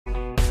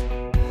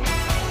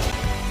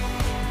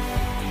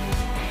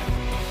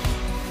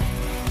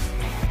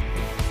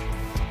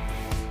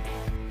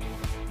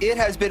It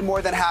has been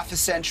more than half a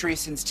century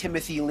since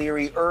Timothy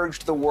Leary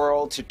urged the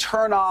world to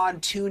turn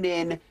on, tune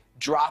in,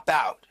 drop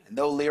out. And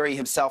though Leary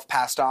himself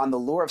passed on, the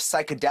lure of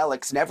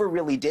psychedelics never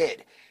really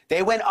did.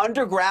 They went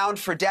underground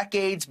for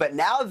decades, but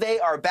now they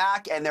are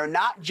back, and they're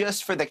not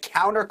just for the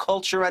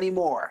counterculture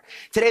anymore.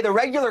 Today, the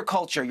regular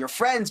culture, your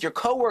friends, your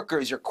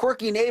coworkers, your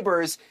quirky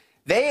neighbors,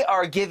 they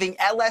are giving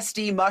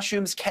LSD,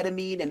 mushrooms,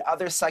 ketamine, and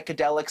other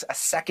psychedelics a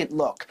second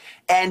look,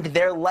 and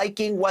they're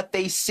liking what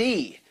they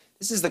see.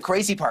 This is the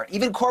crazy part.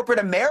 Even corporate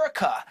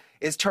America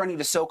is turning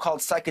to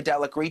so-called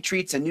psychedelic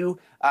retreats, a new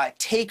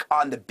take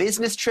on the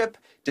business trip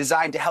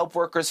designed to help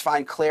workers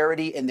find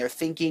clarity in their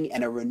thinking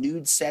and a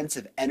renewed sense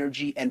of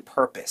energy and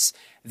purpose.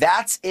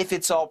 That's if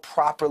it's all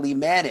properly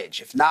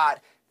managed. If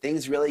not,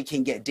 things really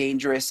can get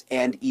dangerous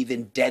and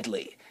even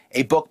deadly.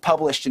 A book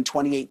published in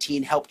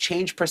 2018 helped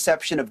change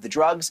perception of the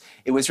drugs.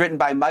 It was written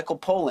by Michael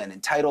Pollan,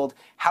 entitled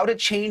How to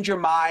Change Your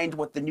Mind,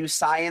 What the New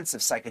Science of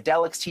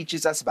Psychedelics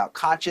Teaches Us About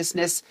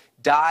Consciousness,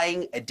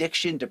 Dying,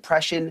 Addiction,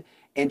 Depression,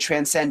 and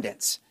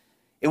Transcendence.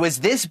 It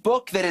was this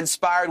book that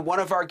inspired one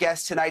of our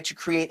guests tonight to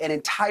create an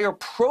entire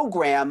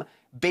program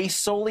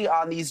based solely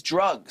on these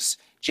drugs.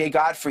 Jay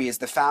Godfrey is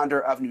the founder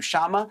of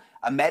Nushama,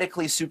 a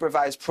medically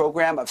supervised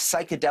program of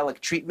psychedelic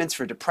treatments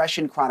for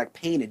depression, chronic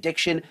pain,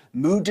 addiction,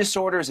 mood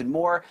disorders, and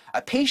more.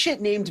 A patient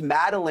named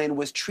Madeline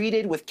was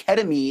treated with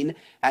ketamine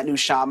at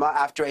Nushama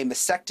after a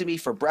mastectomy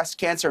for breast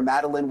cancer.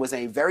 Madeline was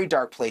in a very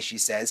dark place, she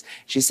says.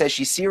 She says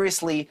she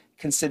seriously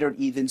considered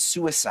even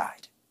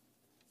suicide.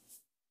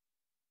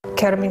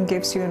 Ketamine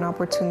gives you an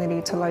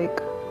opportunity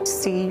to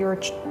see your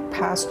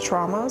past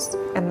traumas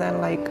and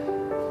then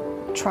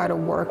try to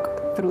work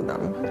through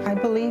them. I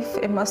believe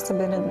it must have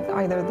been in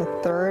either the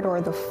third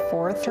or the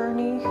fourth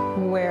journey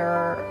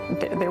where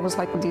there was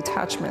a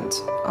detachment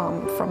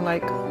from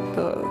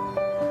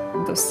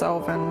the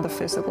self and the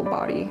physical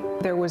body.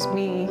 There was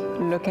me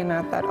looking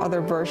at that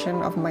other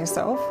version of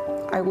myself.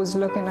 I was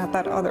looking at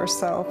that other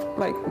self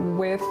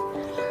with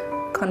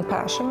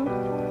compassion.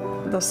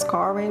 The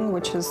scarring,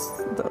 which is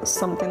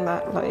something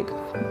that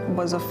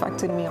was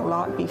affecting me a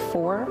lot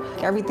before,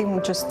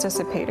 everything just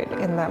dissipated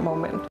in that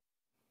moment.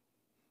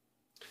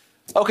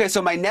 Okay,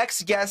 so my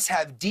next guests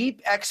have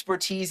deep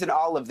expertise in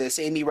all of this.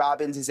 Amy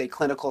Robbins is a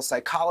clinical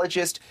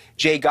psychologist.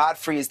 Jay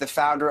Godfrey is the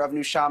founder of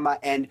Nushama,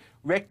 and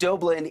Rick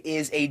Doblin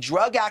is a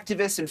drug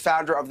activist and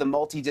founder of the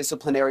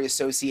Multidisciplinary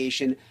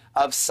Association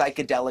of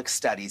Psychedelic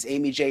Studies.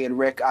 Amy, Jay, and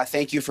Rick,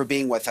 thank you for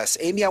being with us.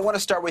 Amy, I want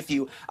to start with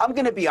you. I'm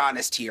going to be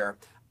honest here.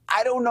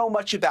 I don't know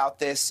much about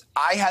this.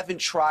 I haven't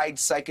tried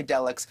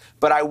psychedelics,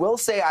 but I will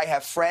say I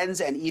have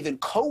friends and even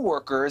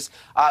coworkers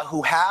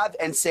who have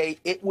and say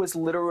it was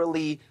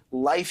literally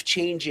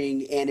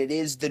life-changing and it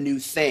is the new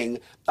thing.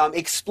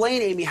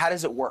 Explain, Amy, how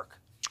does it work?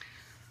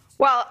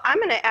 Well, I'm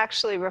going to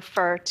actually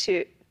refer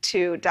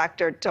to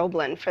Dr.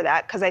 Doblin for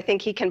that, because I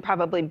think he can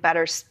probably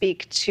better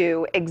speak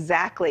to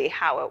exactly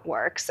how it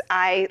works.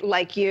 I,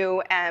 like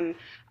you, am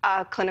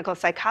a clinical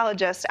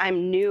psychologist.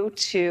 I'm new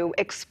to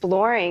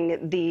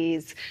exploring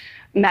these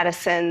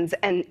medicines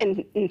and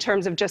in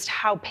terms of just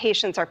how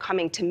patients are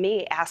coming to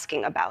me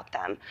asking about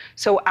them.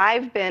 So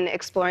I've been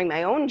exploring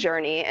my own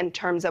journey in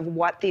terms of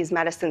what these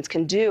medicines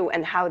can do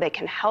and how they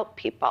can help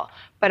people.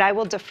 But I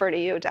will defer to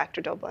you, Dr.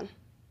 Doblin.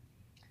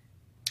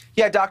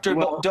 Yeah, Dr.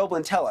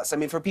 Doblin, tell us. I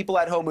mean, for people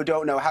at home who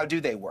don't know, how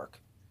do they work?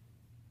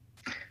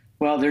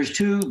 Well, there's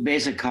two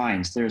basic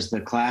kinds. There's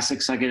the classic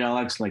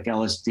psychedelics like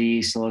LSD,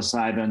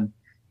 psilocybin,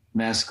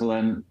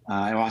 mescaline,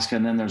 ayahuasca,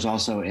 and then there's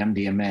also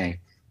MDMA.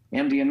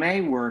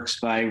 MDMA works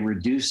by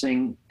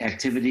reducing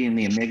activity in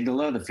the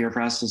amygdala, the fear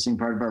processing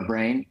part of our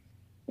brain,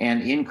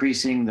 and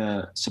increasing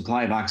the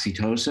supply of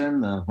oxytocin,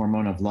 the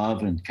hormone of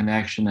love and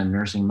connection and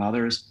nursing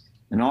mothers,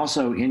 and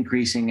also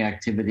increasing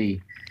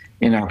activity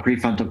in our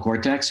prefrontal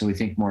cortex, so we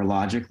think more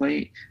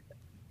logically,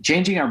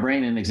 changing our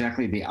brain in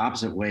exactly the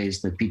opposite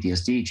ways that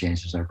PTSD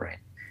changes our brain.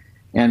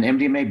 And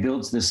MDMA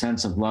builds this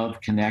sense of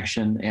love,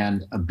 connection,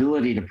 and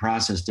ability to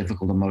process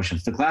difficult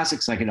emotions. The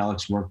classic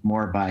psychedelics work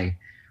more by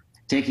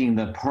taking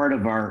the part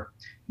of our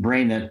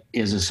brain that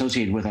is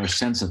associated with our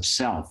sense of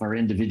self, our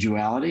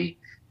individuality,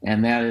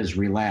 and that is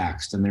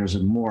relaxed. And there's a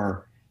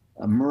more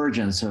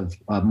emergence of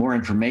more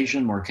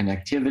information, more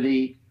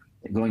connectivity,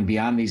 going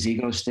beyond these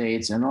ego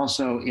states, and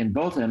also in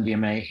both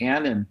MDMA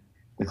and in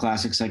the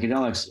classic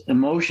psychedelics,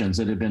 emotions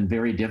that have been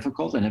very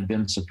difficult and have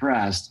been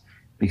suppressed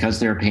because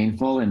they're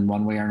painful in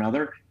one way or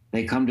another,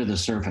 they come to the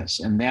surface.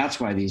 And that's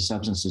why these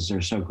substances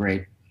are so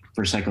great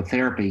for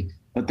psychotherapy.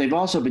 But they've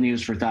also been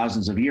used for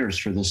thousands of years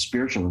for the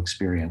spiritual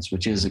experience,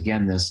 which is,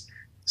 again, this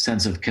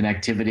sense of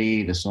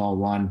connectivity, this all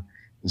one,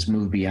 this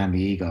move beyond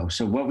the ego.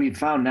 So what we've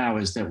found now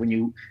is that when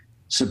you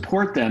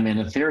support them in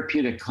a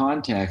therapeutic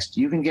context,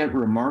 you can get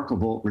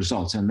remarkable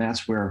results. And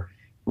that's where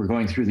we're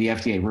going through the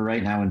FDA. We're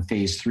right now in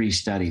phase 3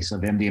 studies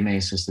of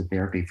MDMA-assisted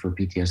therapy for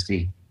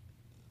PTSD.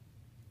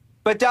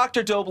 But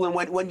Dr. Doblin,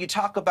 when you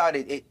talk about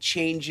it, it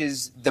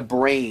changes the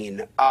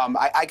brain.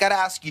 I got to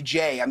ask you,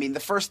 Jay, I mean, the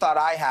first thought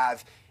I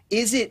have,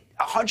 is it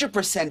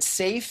 100%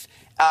 safe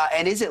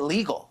and is it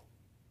legal?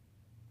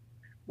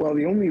 Well,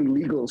 the only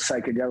legal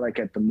psychedelic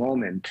at the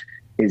moment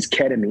is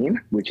ketamine,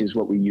 which is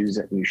what we use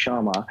at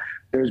Nushama.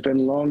 There's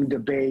been long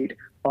debate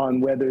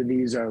on whether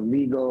these are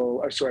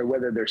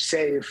whether they're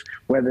safe,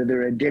 whether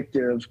they're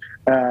addictive.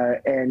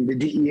 And the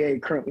DEA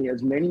currently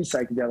has many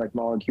psychedelic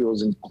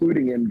molecules,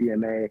 including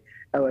MDMA,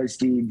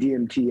 LSD,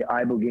 DMT,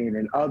 ibogaine,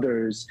 and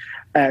others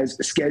as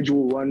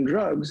Schedule I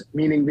drugs,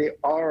 meaning they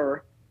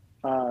are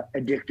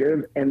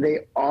addictive and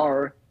they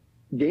are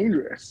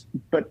dangerous.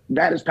 But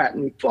that is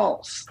patently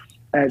false,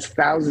 as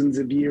thousands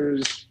of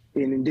years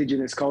in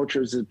indigenous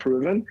cultures has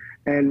proven.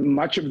 And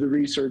much of the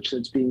research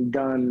that's being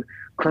done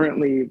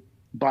currently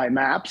by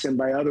MAPS and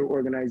by other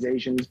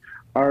organizations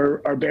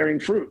are bearing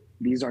fruit.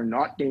 These are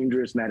not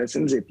dangerous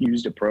medicines if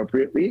used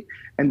appropriately,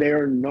 and they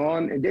are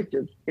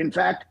non-addictive. In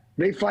fact,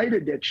 they fight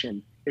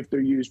addiction if they're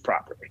used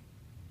properly.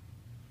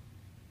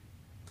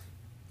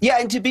 Yeah,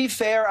 and to be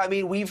fair, I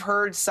mean, we've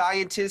heard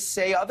scientists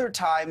say other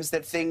times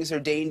that things are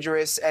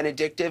dangerous and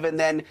addictive, and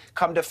then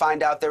come to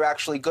find out they're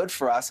actually good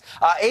for us.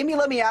 Amy,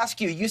 let me ask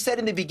you, you said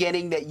in the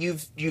beginning that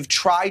you've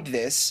tried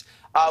this.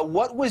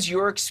 What was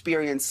your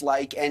experience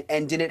like,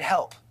 and did it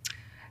help?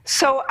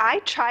 So I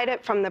tried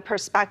it from the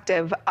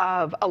perspective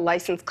of a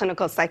licensed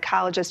clinical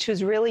psychologist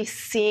who's really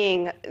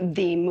seeing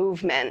the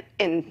movement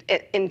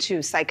into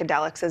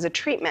psychedelics as a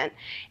treatment.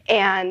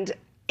 And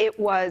it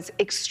was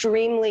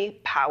extremely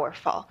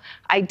powerful.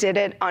 I did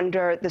it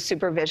under the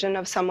supervision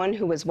of someone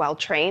who was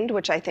well-trained,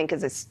 which I think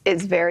is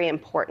very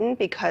important,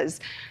 because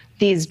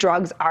these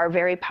drugs are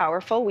very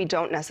powerful. We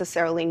don't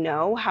necessarily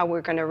know how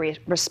we're going to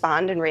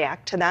respond and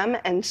react to them.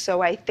 And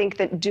so I think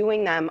that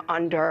doing them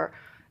under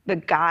the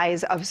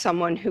guise of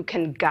someone who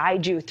can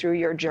guide you through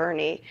your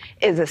journey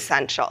is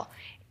essential.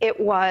 It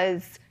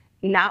was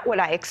not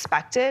what I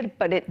expected,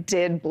 but it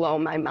did blow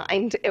my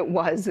mind. It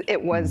was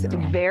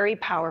very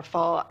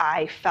powerful.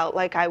 I felt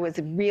like I was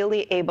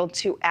really able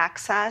to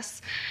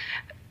access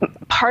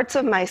parts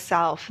of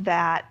myself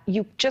that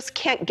you just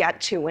can't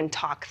get to in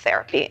talk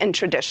therapy, in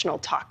traditional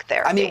talk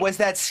therapy. I mean, was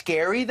that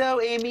scary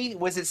though, Amy?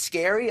 Was it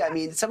scary? I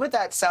mean, some of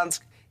that sounds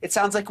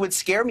like it would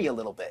scare me a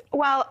little bit.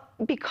 Well,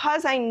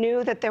 because I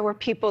knew that there were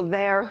people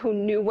there who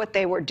knew what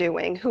they were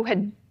doing, who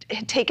had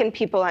taken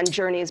people on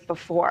journeys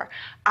before,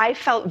 I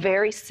felt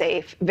very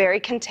safe, very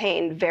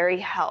contained, very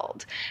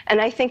held. And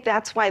I think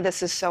that's why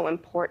this is so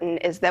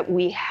important, is that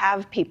we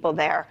have people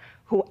there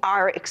who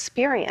are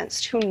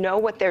experienced, who know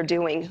what they're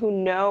doing, who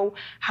know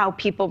how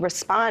people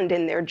respond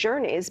in their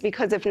journeys.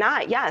 Because if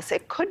not, yes,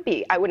 it could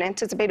be. I would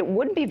anticipate it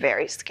would be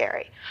very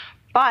scary.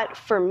 But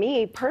for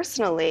me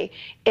personally,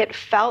 it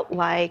felt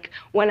like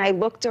when I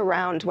looked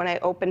around, when I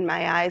opened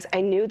my eyes,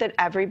 I knew that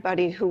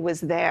everybody who was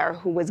there,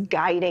 who was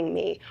guiding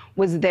me,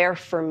 was there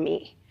for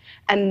me.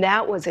 And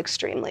that was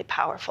extremely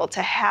powerful.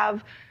 To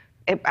have,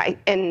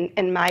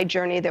 in my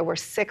journey, there were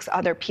 6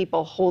 other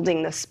people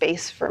holding the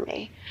space for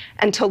me.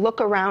 And to look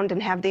around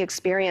and have the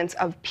experience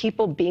of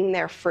people being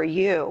there for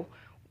you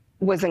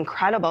was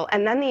incredible.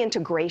 And then the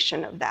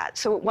integration of that.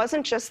 So it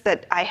wasn't just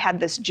that I had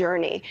this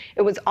journey,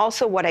 it was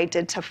also what I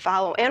did to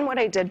follow and what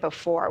I did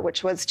before,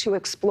 which was to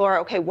explore,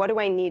 okay, what do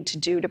I need to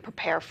do to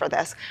prepare for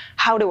this?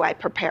 How do I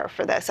prepare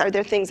for this? Are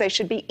there things I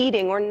should be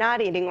eating or not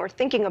eating or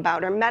thinking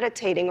about or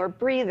meditating or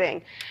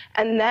breathing?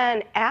 And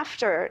then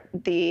after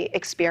the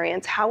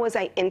experience, how was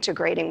I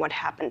integrating what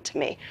happened to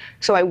me?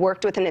 So I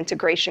worked with an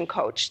integration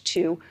coach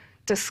to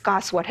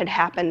discuss what had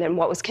happened and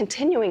what was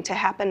continuing to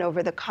happen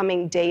over the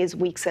coming days,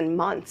 weeks, and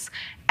months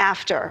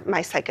after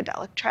my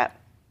psychedelic trip.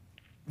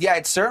 Yeah,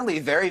 it's certainly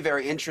very,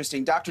 very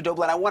interesting. Dr.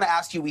 Doblin, I want to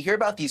ask you, we hear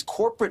about these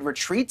corporate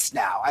retreats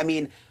now. I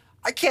mean,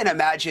 I can't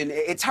imagine,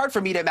 it's hard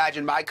for me to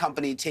imagine my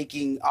company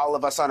taking all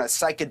of us on a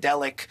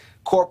psychedelic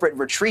corporate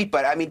retreat,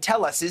 but I mean,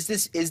 tell us, is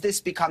this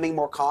becoming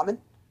more common?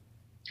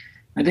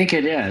 I think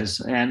it is,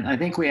 and I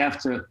think we have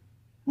to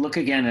look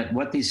again at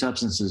what these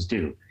substances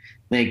do.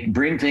 They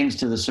bring things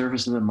to the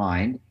surface of the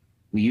mind.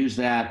 We use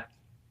that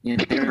in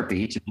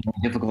therapy to deal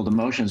with difficult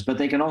emotions, but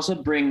they can also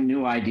bring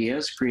new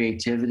ideas,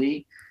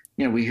 creativity.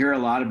 You know, we hear a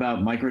lot about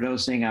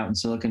microdosing out in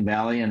Silicon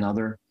Valley and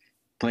other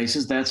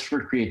places. That's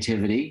for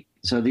creativity.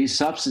 So these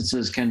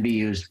substances can be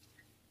used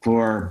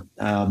for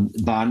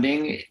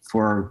bonding,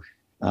 for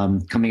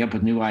coming up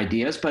with new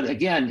ideas. But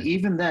again,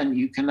 even then,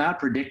 you cannot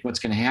predict what's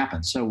going to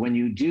happen. So when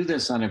you do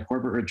this on a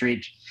corporate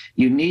retreat,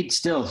 you need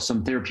still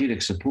some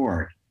therapeutic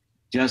support,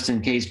 just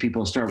in case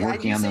people start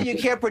working on those. You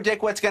can't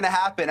predict what's going to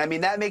happen. I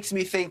mean, that makes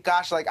me think,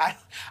 gosh, like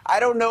I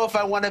don't know if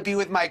I want to be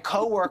with my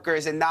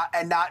coworkers and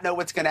not know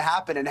what's going to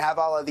happen and have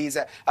all of these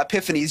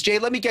epiphanies. Jay,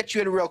 let me get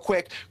you in real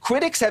quick.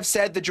 Critics have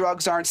said the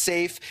drugs aren't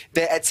safe.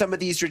 That at some of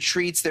these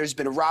retreats, there's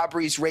been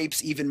robberies,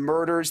 rapes, even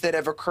murders that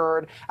have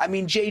occurred. I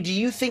mean, Jay, do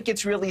you think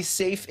it's really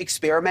safe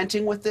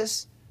experimenting with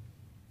this?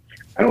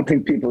 I don't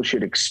think people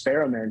should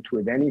experiment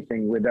with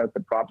anything without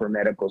the proper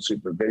medical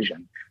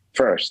supervision,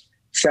 first.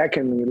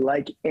 Secondly,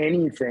 like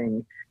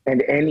anything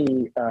and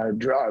any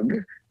drug,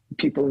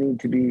 people need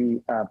to be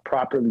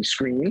properly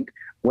screened,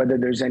 whether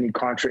there's any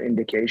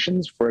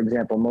contraindications. For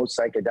example, most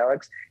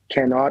psychedelics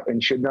cannot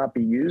and should not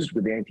be used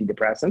with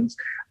antidepressants.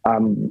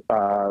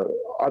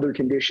 Other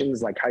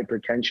conditions like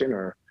hypertension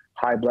or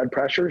high blood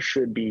pressure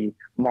should be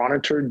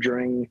monitored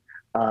during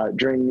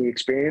during the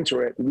experience,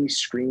 or at least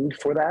screened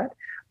for that.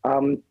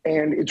 And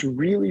it's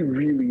really,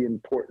 really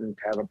important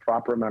to have a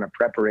proper amount of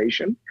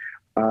preparation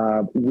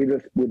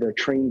with a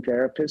trained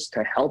therapist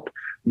to help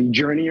the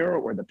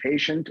journeyer or the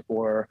patient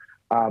or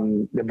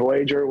the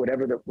voyager,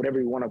 whatever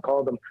you want to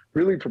call them,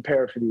 really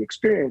prepare for the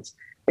experience.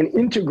 And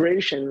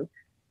integration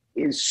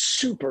is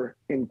super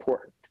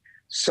important.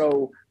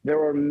 So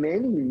there are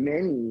many,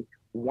 many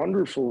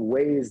wonderful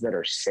ways that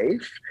are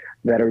safe,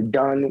 that are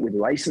done with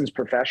licensed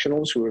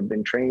professionals who have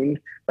been trained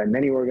by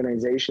many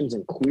organizations,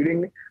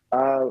 including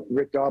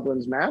Rick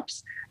Doblin's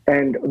MAPS.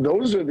 And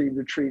those are the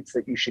retreats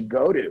that you should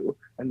go to,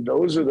 and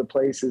those are the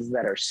places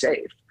that are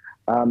safe.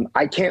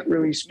 I can't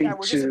really speak to... Yeah,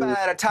 we're just about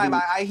out of time.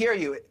 I hear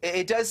you.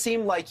 It does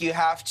seem like you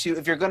have to,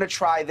 if you're going to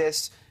try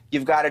this,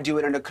 you've got to do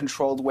it in a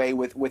controlled way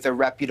with a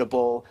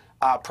reputable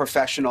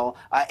professional.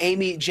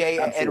 Amy, Jay,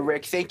 Absolutely. and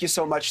Rick, thank you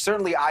so much.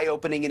 Certainly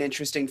eye-opening and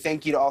interesting.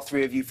 Thank you to all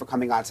three of you for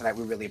coming on tonight.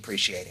 We really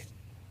appreciate it.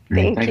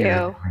 Thank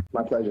you.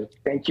 My pleasure.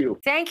 Thank you.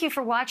 Thank you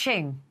for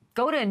watching.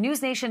 Go to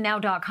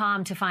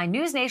newsnationnow.com to find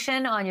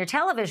NewsNation on your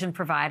television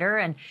provider.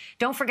 And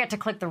don't forget to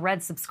click the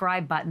red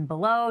subscribe button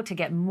below to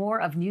get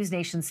more of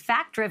NewsNation's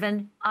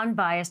fact-driven,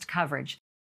 unbiased coverage.